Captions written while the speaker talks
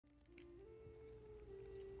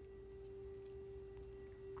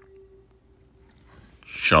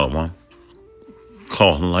Shalom.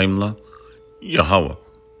 Kol Laimla Yahweh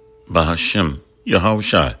Bahashem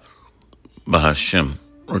Yahushai Bahashem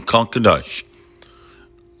Rakal Kadash.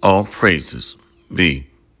 All praises be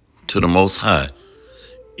to the Most High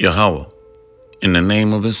Yahweh in the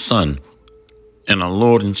name of His Son and our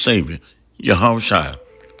Lord and Savior Yahushai.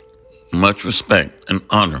 Much respect and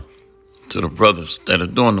honor to the brothers that are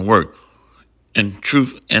doing the work in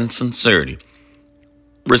truth and sincerity,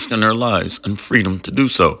 risking their lives and freedom to do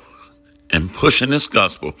so, and pushing this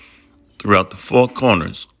gospel throughout the four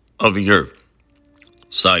corners of the earth.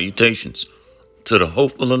 Salutations to the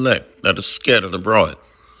hopeful elect that are scattered abroad,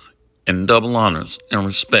 and double honors and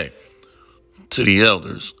respect to the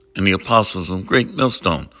elders and the apostles of Great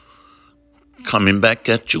Millstone, coming back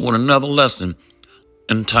at you with another lesson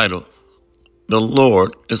entitled, The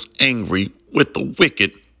Lord is Angry with the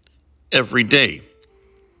Wicked Every Day.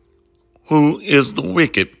 Who is the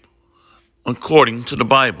wicked according to the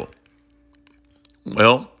Bible?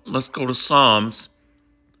 Well, let's go to Psalms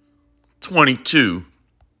 22,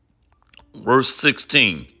 verse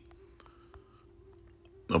 16.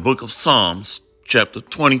 The book of Psalms, chapter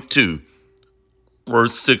 22,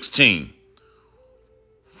 verse 16.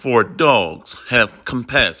 For dogs have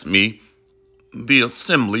compassed me, the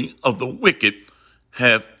assembly of the wicked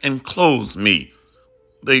have enclosed me.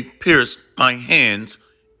 They pierced my hands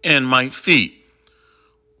and my feet.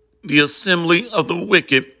 The assembly of the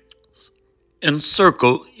wicked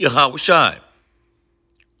encircle Yahushai.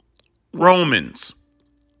 Romans,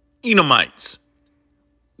 Edomites,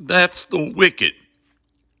 that's the wicked.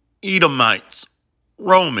 Edomites,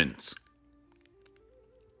 Romans.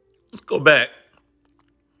 Let's go back.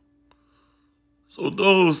 So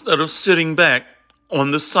those that are sitting back on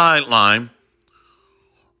the sideline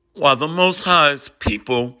while the Most High's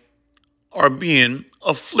people are being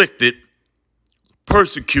afflicted,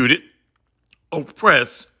 persecuted,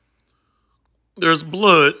 oppressed, there's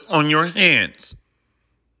blood on your hands.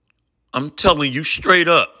 I'm telling you straight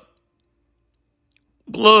up.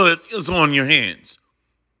 Blood is on your hands.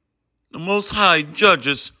 The Most High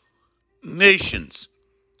judges nations,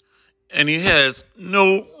 and He has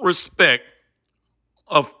no respect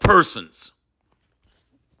of persons.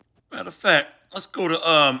 Matter of fact, let's go to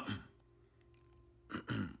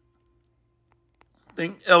I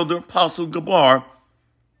think Elder Apostle Gabar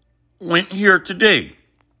went here today.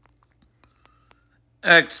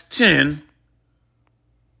 Acts 10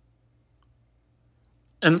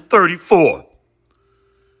 and 34.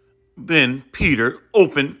 Then Peter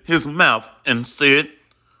opened his mouth and said,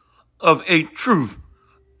 Of a truth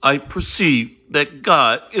I perceive that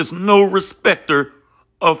God is no respecter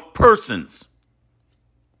of persons.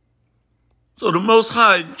 So the Most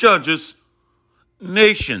High judges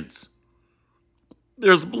nations.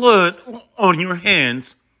 There's blood on your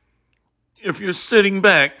hands if you're sitting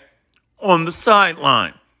back on the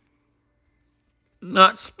sideline,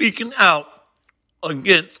 not speaking out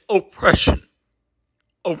against oppression,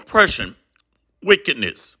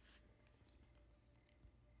 wickedness.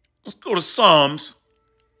 Let's go to Psalms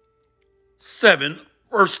 7,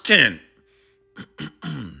 verse 10.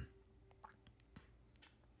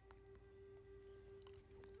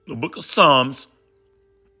 The book of Psalms,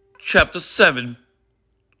 chapter 7.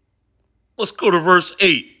 Let's go to verse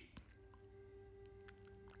 8.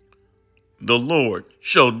 The Lord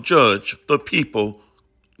shall judge the people.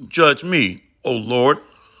 Judge me, O Lord,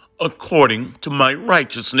 according to my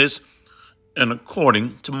righteousness and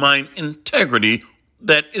according to mine integrity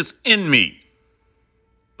that is in me.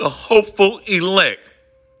 The hopeful elect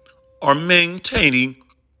are maintaining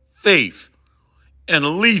faith and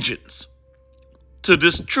allegiance to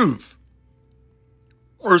this truth.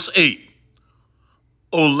 Verse 8.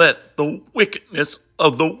 O let the wickedness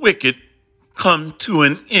of the wicked come to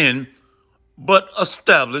an end, but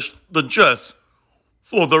establish the just.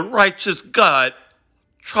 For the righteous God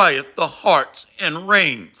trieth the hearts and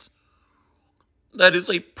reins. That is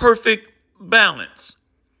a perfect balance.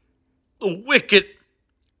 The wicked,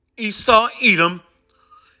 Esau, Edom,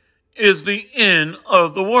 is the end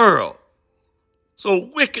of the world. So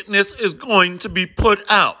wickedness is going to be put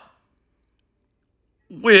out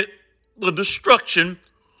with the destruction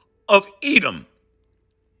of Edom.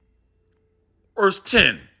 Verse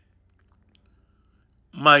 10.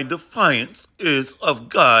 My defiance is of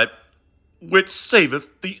God, which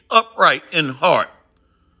saveth the upright in heart.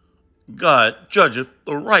 God judgeth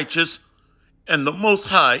the righteous, and the Most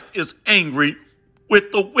High is angry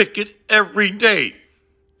with the wicked every day.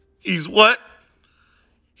 He's what?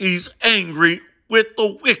 He's angry with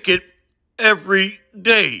the wicked every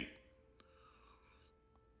day.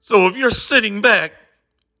 So if you're sitting back,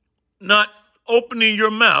 not opening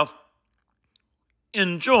your mouth,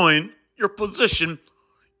 enjoying your position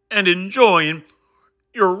and enjoying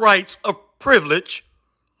your rights of privilege,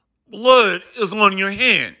 blood is on your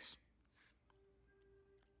hands.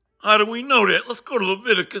 How do we know that? Let's go to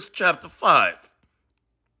Leviticus chapter 5.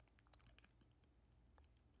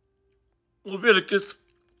 Leviticus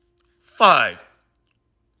 5,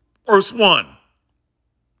 verse 1.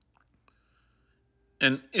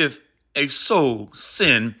 And if a soul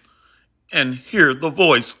sin and hear the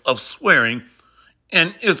voice of swearing,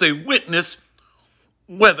 and is a witness,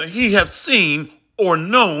 whether he have seen or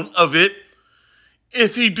known of it,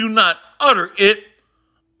 if he do not utter it,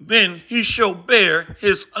 then he shall bear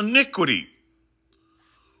his iniquity.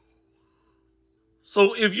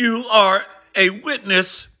 So if you are a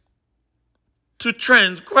witness to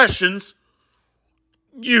transgressions,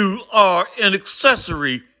 you are an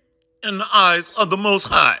accessory in the eyes of the Most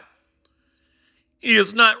High. He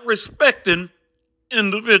is not respecting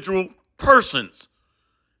individual persons.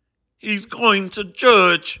 He's going to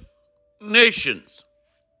judge nations.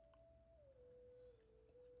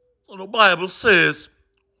 So the Bible says,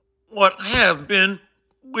 what has been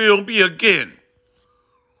will be again.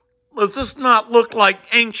 Does this not look like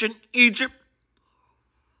ancient Egypt?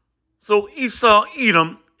 So Esau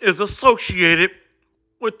Edom is associated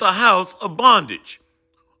with the house of bondage.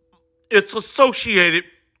 It's associated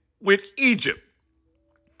with Egypt.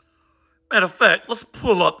 Matter of fact, let's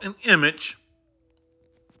pull up an image.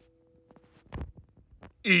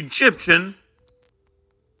 Egyptian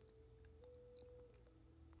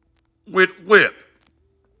with whip.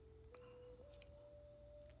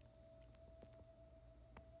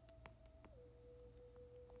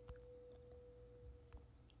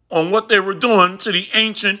 On what they were doing to the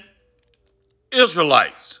ancient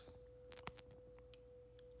Israelites.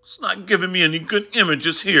 It's not giving me any good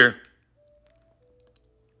images here.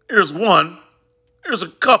 Here's one. Here's a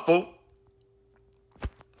couple.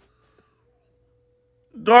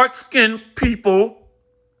 Dark-skinned people,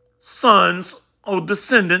 sons or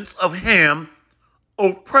descendants of Ham,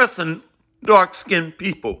 oppressing dark-skinned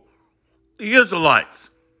people, the Israelites.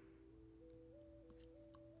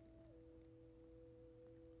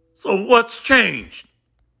 So what's changed?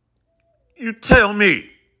 You tell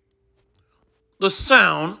me. The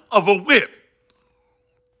sound of a whip.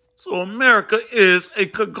 So America is a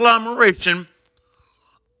conglomeration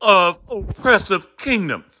of oppressive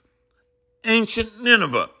kingdoms. Ancient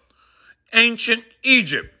Nineveh, ancient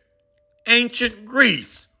Egypt, ancient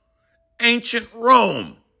Greece, ancient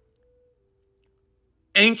Rome,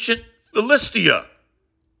 ancient Philistia,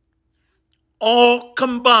 all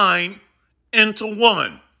combined into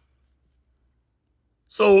one.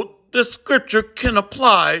 So this scripture can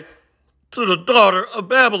apply to the daughter of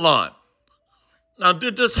Babylon. Now,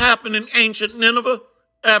 did this happen in ancient Nineveh?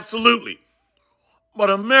 Absolutely. But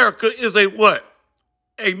America is a what?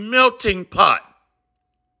 A melting pot.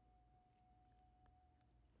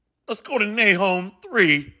 Let's go to Nahum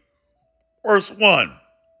 3, verse 1.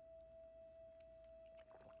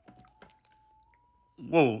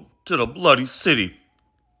 Woe to the bloody city.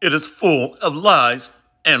 It is full of lies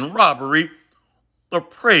and robbery. The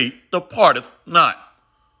prey departeth not.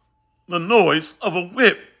 The noise of a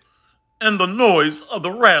whip and the noise of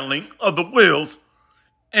the rattling of the wheels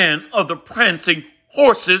and of the prancing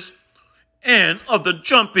horses and of the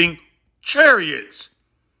jumping chariots.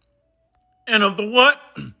 And of the what?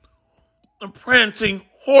 The prancing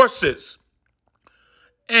horses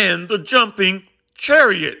and the jumping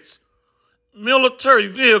chariots, military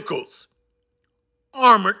vehicles,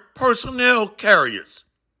 armored personnel carriers.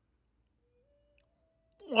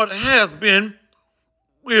 What has been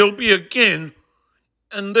will be again,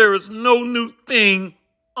 and there is no new thing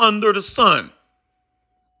under the sun.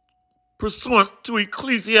 Pursuant to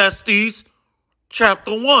Ecclesiastes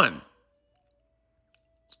chapter 1. Let's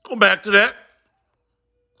go back to that.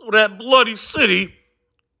 So that bloody city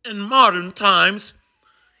in modern times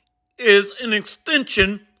is an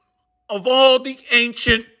extension of all the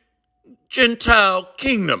ancient Gentile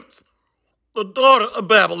kingdoms. The daughter of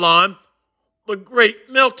Babylon, the great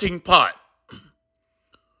melting pot.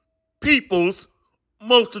 Peoples,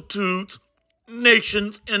 multitudes,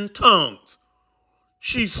 nations, and tongues.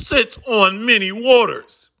 She sits on many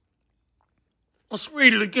waters. Let's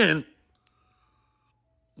read it again.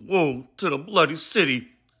 Woe to the bloody city.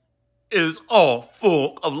 It is all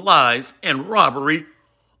full of lies and robbery.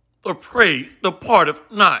 The prey departeth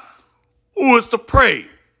not. Who is the prey?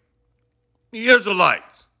 The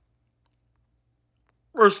Israelites.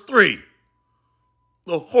 Verse 3.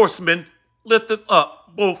 The horseman lifteth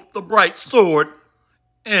up both the bright sword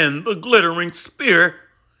and the glittering spear,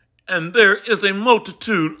 and there is a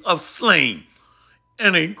multitude of slain,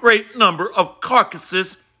 and a great number of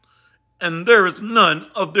carcasses, and there is none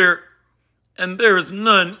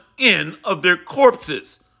in of their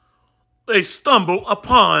corpses. They stumble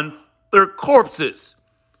upon their corpses.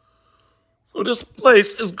 So this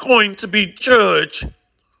place is going to be judged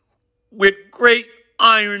with great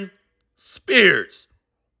iron spears,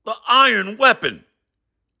 the iron weapon.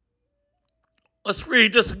 Let's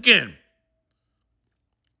read this again.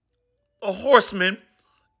 The horseman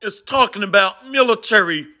is talking about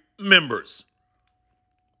military members.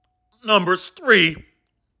 Numbers 3,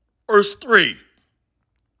 verse 3.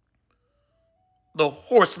 The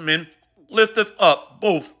horseman lifteth up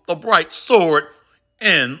both the bright sword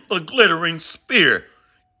and the glittering spear,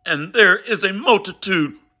 and there is a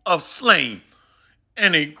multitude of slain,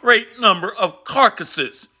 and a great number of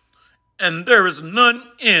carcasses, and there is none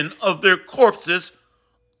in of their corpses.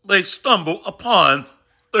 They stumble upon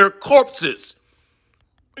their corpses.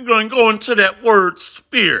 We're going to go into that word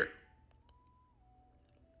spear.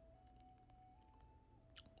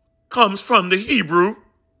 Comes from the Hebrew.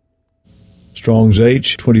 Strong's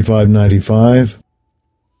H, 2595.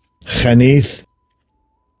 Chanith.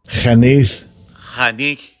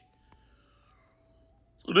 Hanich.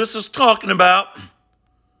 So this is talking about,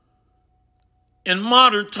 in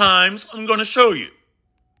modern times, I'm going to show you.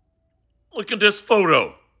 Look at this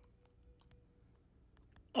photo.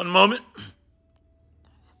 One moment.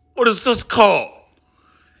 What is this called?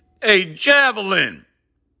 A javelin.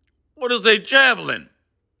 What is a javelin?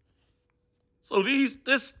 So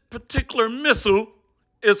this particular missile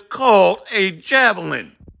is called a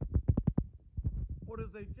javelin. What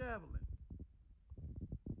is a javelin?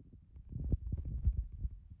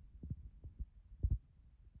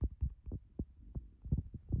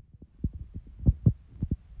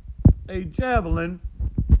 A javelin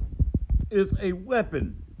is a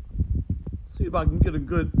weapon. See if I can get a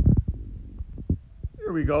good...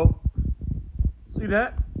 Here we go. See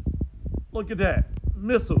that? Look at that.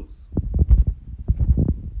 Missiles.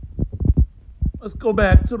 Let's go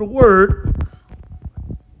back to the word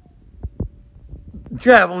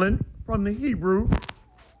javelin from the Hebrew.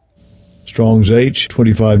 Strong's H,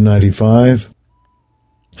 2595.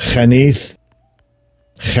 Chanith.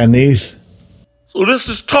 So this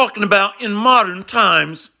is talking about, in modern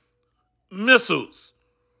times, missiles.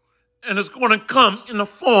 And it's going to come in the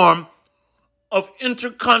form of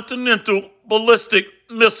intercontinental ballistic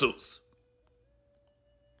missiles.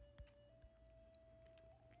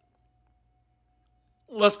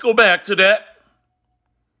 Let's go back to that.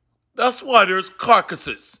 That's why there's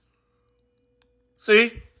carcasses.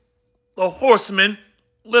 See? The horseman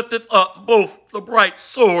lifted up both the bright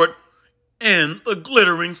sword and the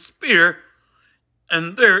glittering spear,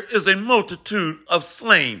 and there is a multitude of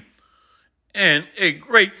slain, and a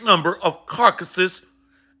great number of carcasses,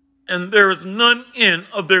 and there is none in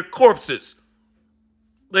of their corpses.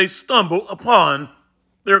 They stumble upon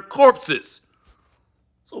their corpses.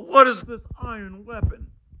 So what is this iron weapon?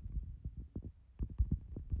 I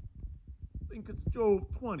think it's Job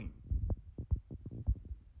 20.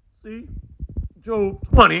 See? Job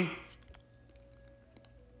 20,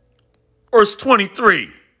 verse 23.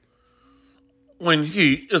 When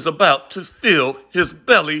he is about to fill his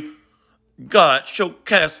belly, God shall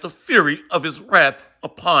cast the fury of his wrath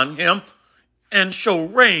upon him, and shall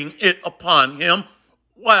rain it upon him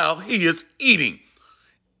while he is eating.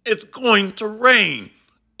 It's going to rain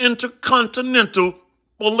intercontinental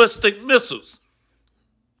ballistic missiles.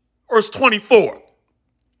 Verse 24.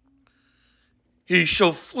 He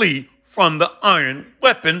shall flee from the iron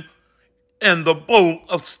weapon, and the bow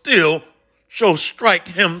of steel shall strike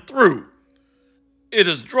him through. It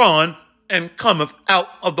is drawn and cometh out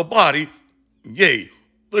of the body, yea,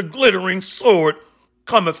 the glittering sword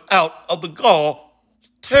cometh out of the gall.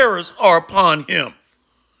 Terrors are upon him.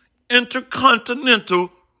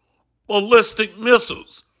 Intercontinental ballistic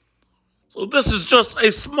missiles. So this is just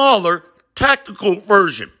a smaller tactical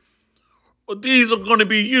version. But these are going to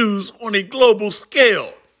be used on a global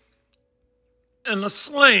scale. And the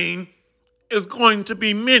slain is going to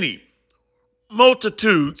be many.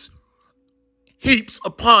 Multitudes, heaps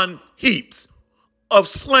upon heaps of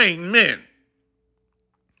slain men.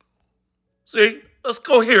 See, let's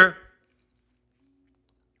go here.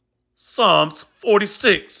 Psalms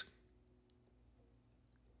 46,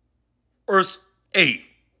 verse 8.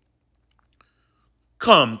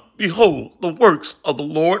 Come, behold the works of the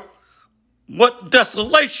Lord, what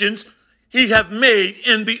desolations he hath made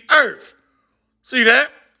in the earth. See that?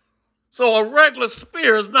 So a regular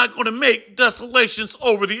spear is not going to make desolations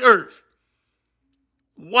over the earth.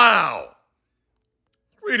 Wow.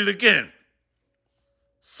 Read it again.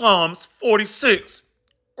 Psalms 46,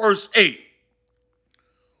 verse 8.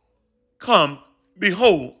 Come,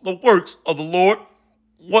 behold the works of the Lord,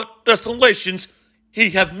 what desolations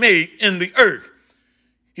he hath made in the earth.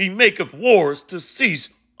 He maketh wars to cease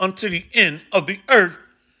unto the end of the earth.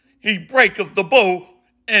 He breaketh the bow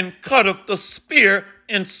and cutteth the spear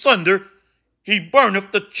in sunder. He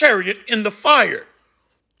burneth the chariot in the fire.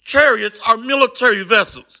 Chariots are military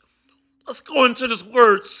vessels. Let's go into this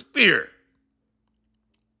word spear.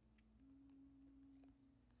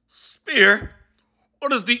 Spear,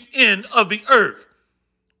 what is the end of the earth?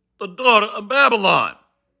 The daughter of Babylon,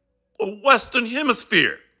 the Western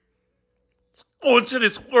Hemisphere. Let's go into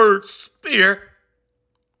this word spear.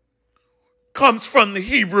 Comes from the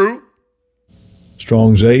Hebrew.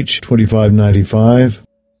 Strong's H 2595.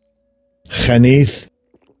 Chanith.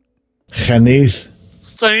 Chanith.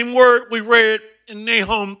 Same word we read in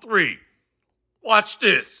Nahum 3. Watch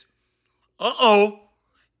this.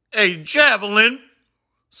 A javelin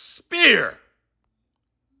spear.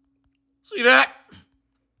 See that?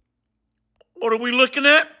 What are we looking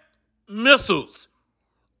at? Missiles.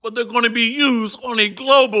 But they're going to be used on a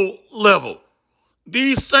global level.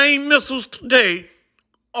 These same missiles today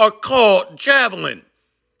are called javelin,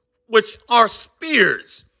 which are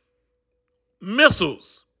spears.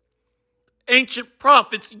 Missiles. Ancient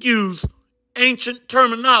prophets used ancient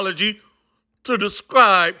terminology to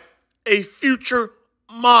describe a future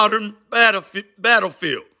modern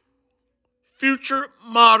battlefield. Future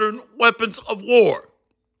modern weapons of war.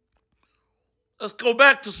 Let's go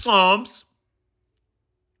back to Psalms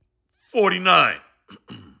 49.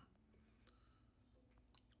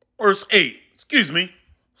 Verse 8.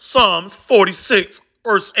 Psalms 46,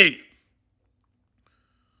 verse 8.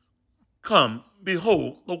 Come,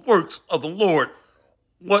 behold the works of the Lord,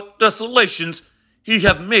 what desolations he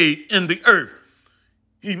hath made in the earth.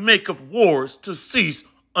 He maketh wars to cease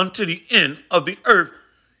unto the end of the earth.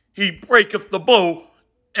 He breaketh the bow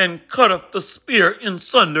and cutteth the spear in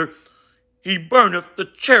sunder. He burneth the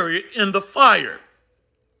chariot in the fire.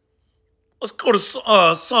 Let's go to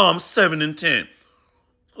Psalm 7 and 10.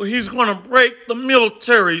 So he's going to break the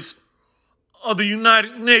militaries of the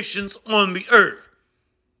United Nations on the earth.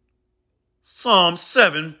 Psalm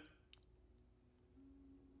 7,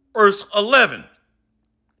 verse 11.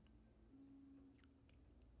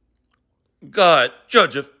 God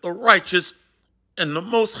judgeth the righteous, and the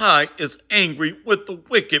Most High is angry with the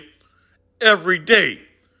wicked every day.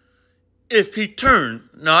 If he turn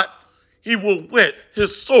not, he will whet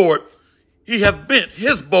his sword. He hath bent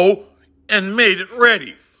his bow and made it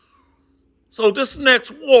ready. So this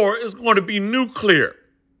next war is going to be nuclear.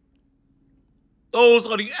 Those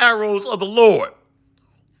are the arrows of the Lord.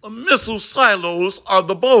 The missile silos are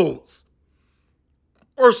the bows.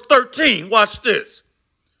 Verse 13, watch this.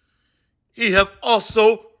 He hath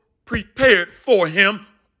also prepared for him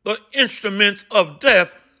the instruments of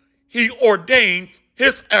death. He ordained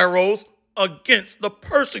his arrows against the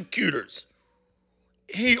persecutors.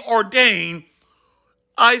 He ordained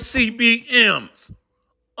ICBMs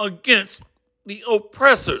against the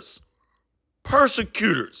oppressors,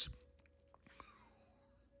 persecutors.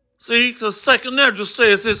 See, the second Ezra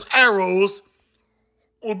says his arrows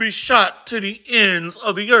will be shot to the ends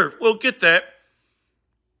of the earth. We'll get that.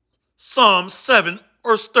 Psalm 7,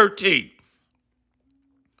 verse 13.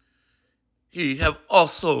 He have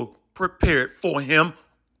also prepared for him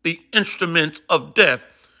the instruments of death.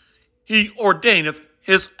 He ordaineth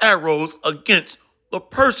his arrows against the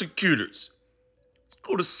persecutors. Let's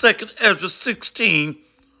go to 2 Ezra 16,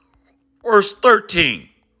 verse 13.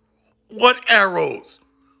 What arrows?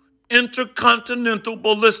 Intercontinental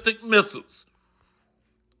ballistic missiles.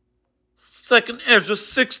 2 Ezra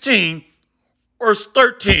 16, verse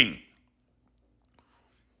 13.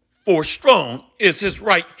 For strong is his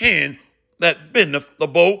right hand that bendeth the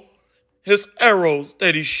bow. His arrows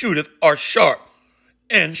that he shooteth are sharp,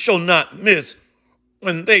 and shall not miss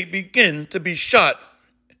when they begin to be shot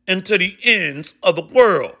into the ends of the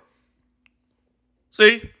world.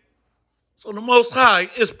 See? So the Most High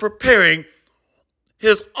is preparing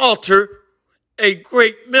his altar, a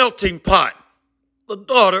great melting pot, the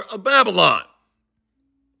daughter of Babylon.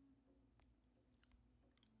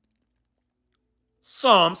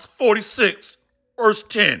 Psalms 46, verse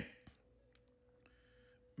 10.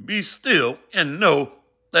 Be still and know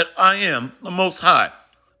that I am the Most High.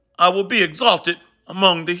 I will be exalted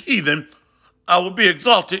among the heathen. I will be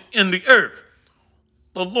exalted in the earth.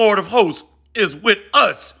 The Lord of hosts is with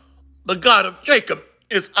us. The God of Jacob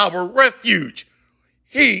is our refuge.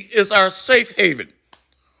 He is our safe haven,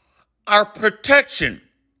 our protection,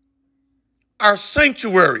 our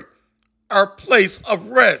sanctuary, our place of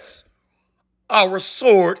rest, our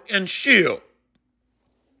sword and shield.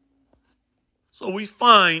 So we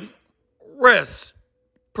find rest,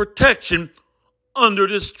 protection under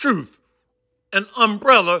this truth, an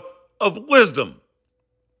umbrella of wisdom.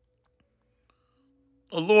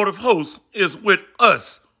 The Lord of hosts is with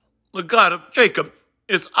us. The God of Jacob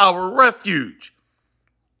is our refuge.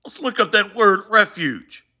 Let's look up that word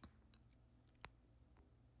refuge.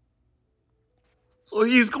 So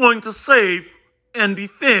he's going to save and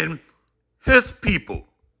defend his people.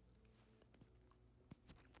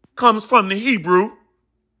 Comes from the Hebrew.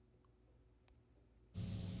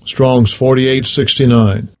 Strong's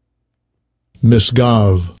 4869.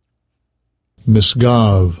 Misgav.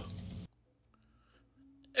 Misgav.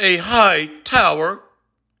 A high tower,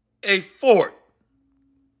 a fort,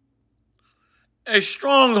 a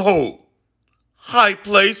stronghold, high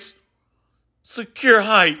place, secure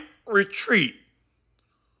height, retreat.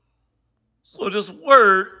 So this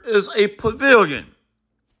word is a pavilion,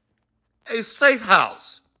 a safe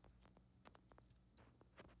house.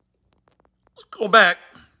 Let's go back.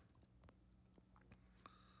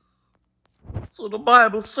 So the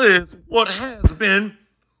Bible says what has been.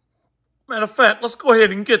 Matter of fact, let's go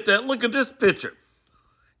ahead and get that. Look at this picture.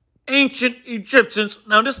 Ancient Egyptians.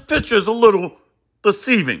 Now this picture is a little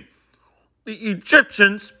deceiving. The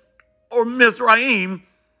Egyptians, or Mizraim,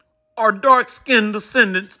 are dark-skinned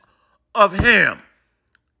descendants of Ham,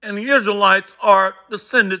 and the Israelites are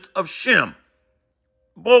descendants of Shem,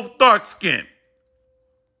 both dark-skinned.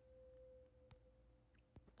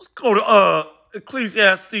 Let's go to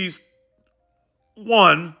Ecclesiastes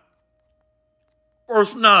 1,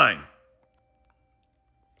 verse 9.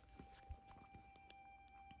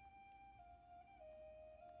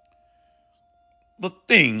 The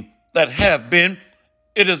thing that have been,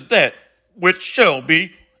 it is that which shall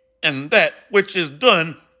be, and that which is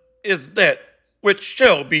done is that which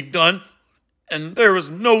shall be done, and there is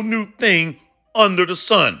no new thing under the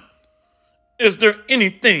sun. Is there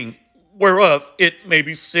anything whereof it may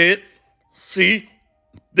be said, see,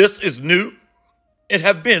 this is new? It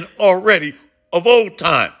have been already of old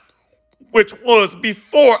time, which was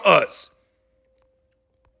before us.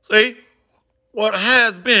 See, what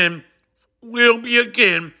has been will be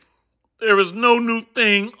again. There is no new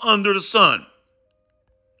thing under the sun.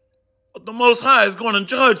 But the Most High is going to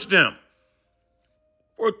judge them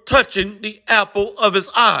for touching the apple of his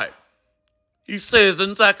eye. He says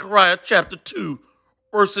in Zechariah chapter 2,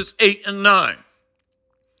 verses 8 and 9,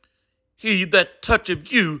 he that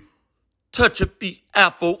toucheth you, toucheth the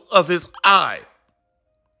apple of his eye.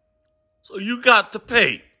 So you got to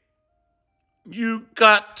pay. You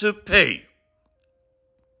got to pay.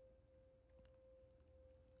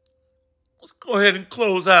 Let's go ahead and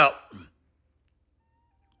close out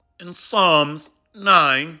in Psalms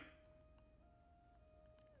 9,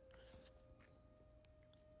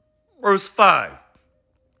 verse 5.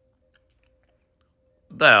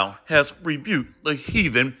 Thou hast rebuked the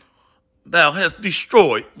heathen, thou hast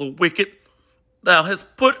destroyed the wicked, thou hast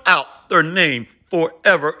put out their name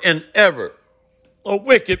forever and ever. The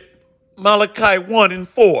wicked, Malachi 1 and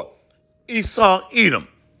 4, Esau, Edom,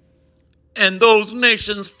 and those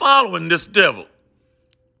nations following this devil.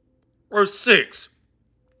 Verse 6.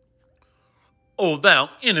 O thou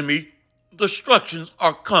enemy, destructions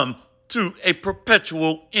are come to a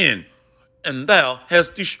perpetual end, and thou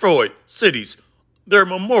hast destroyed cities. Their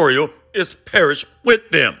memorial is perished with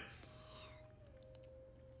them.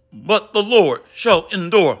 But the Lord shall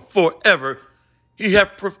endure forever. He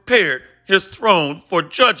hath prepared his throne for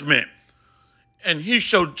judgment, and he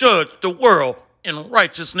shall judge the world in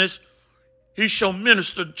righteousness. He shall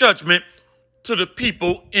minister judgment to the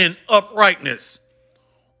people in uprightness.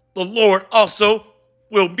 The Lord also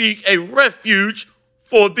will be a refuge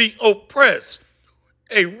for the oppressed,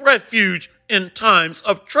 a refuge in times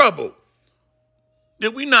of trouble.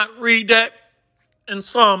 Did we not read that in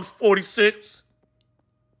Psalms 46?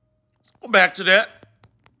 Let's go back to that.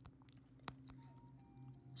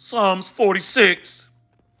 Psalms 46.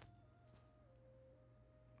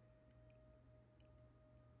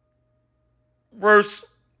 Verse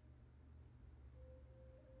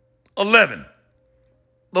 11.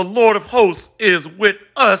 The Lord of hosts is with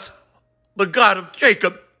us. The God of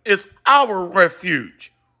Jacob is our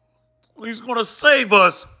refuge. He's going to save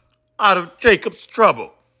us out of Jacob's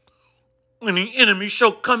trouble. When the enemy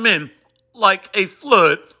shall come in like a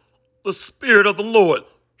flood, the Spirit of the Lord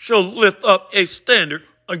shall lift up a standard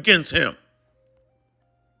against him.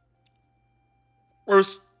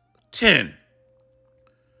 Verse 10.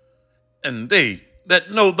 And they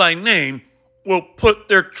that know thy name will put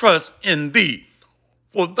their trust in thee.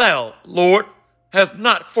 For thou, Lord, hast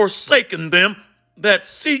not forsaken them that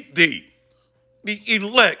seek thee, the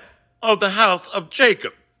elect of the house of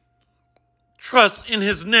Jacob. Trust in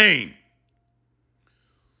his name.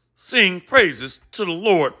 Sing praises to the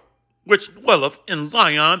Lord, which dwelleth in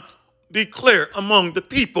Zion. Declare among the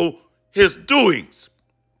people his doings.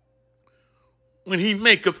 When he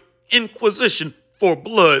maketh inquisition for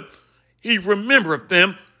blood, he remembereth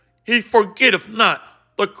them. He forgetteth not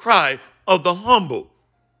the cry of the humble.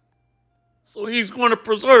 So he's going to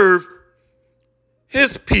preserve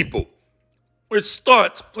his people, which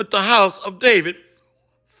starts with the house of David,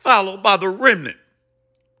 followed by the remnant.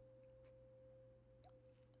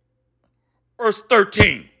 Verse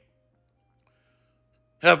 13.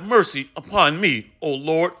 Have mercy upon me, O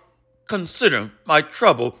Lord. Consider my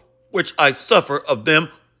trouble, which I suffer of them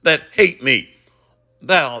that hate me.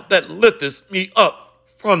 Thou that liftest me up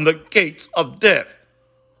from the gates of death,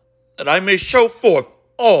 that I may show forth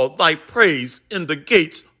all thy praise in the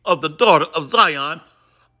gates of the daughter of Zion.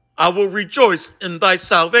 I will rejoice in thy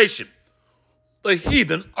salvation. The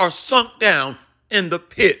heathen are sunk down in the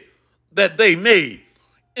pit that they made.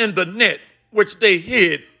 In the net which they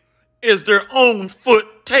hid is their own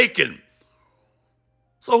foot taken.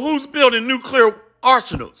 So who's building nuclear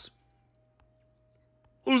arsenals?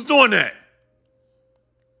 Who's doing that?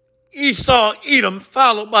 Esau, Edom,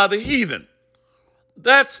 followed by the heathen.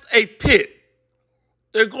 That's a pit.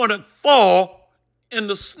 They're going to fall in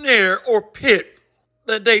the snare or pit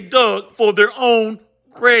that they dug for their own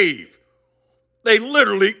grave. They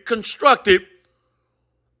literally constructed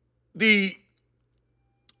the,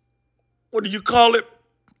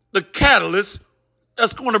 the catalyst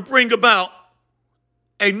that's going to bring about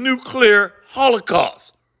a nuclear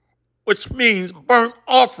holocaust, which means burnt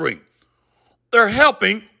offering. They're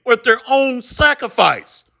helping with their own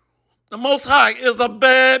sacrifice. The Most High is a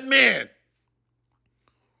bad man.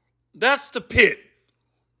 That's the pit,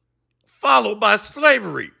 followed by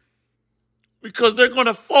slavery, because they're going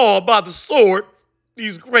to fall by the sword,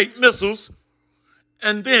 these great missiles,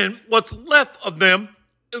 and then what's left of them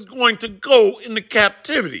is going to go into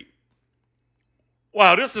captivity.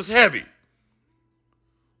 Wow, this is heavy.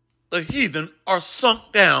 The heathen are sunk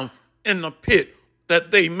down in the pit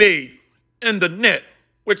that they made. In the net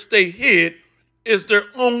which they hid is their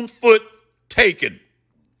own foot taken.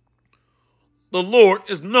 The Lord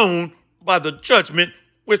is known by the judgment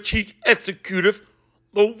which he executeth.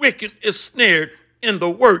 The wicked is snared in the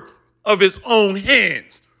work of his own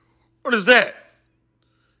hands. What is that?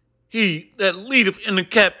 He that leadeth into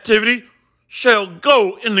captivity shall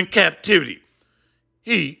go into captivity.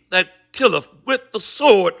 He that killeth with the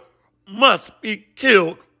sword must be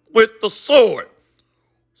killed with the sword.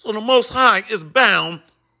 So the Most High is bound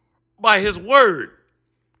by his word.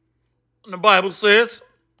 And the Bible says,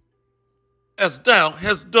 as thou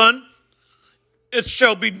hast done, it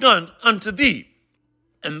shall be done unto thee,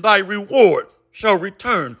 and thy reward shall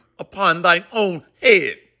return upon thine own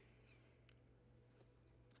head.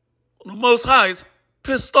 The Most High is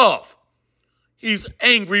pissed off. He's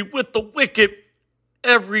angry with the wicked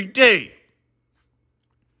every day.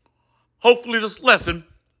 Hopefully this lesson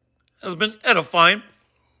has been edifying.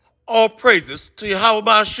 All praises to Yahweh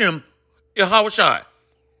Ba'ashem, Yahweh Shai,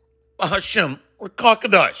 Ba'ashem, or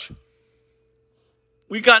Kakadash.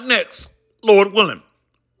 We got next, Lord willing,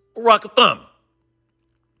 Barakatham,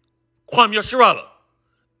 Kwam Yasharala,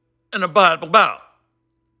 and Abad Babao.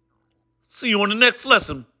 See you on the next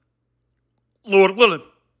lesson, Lord willing.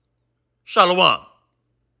 Shalom.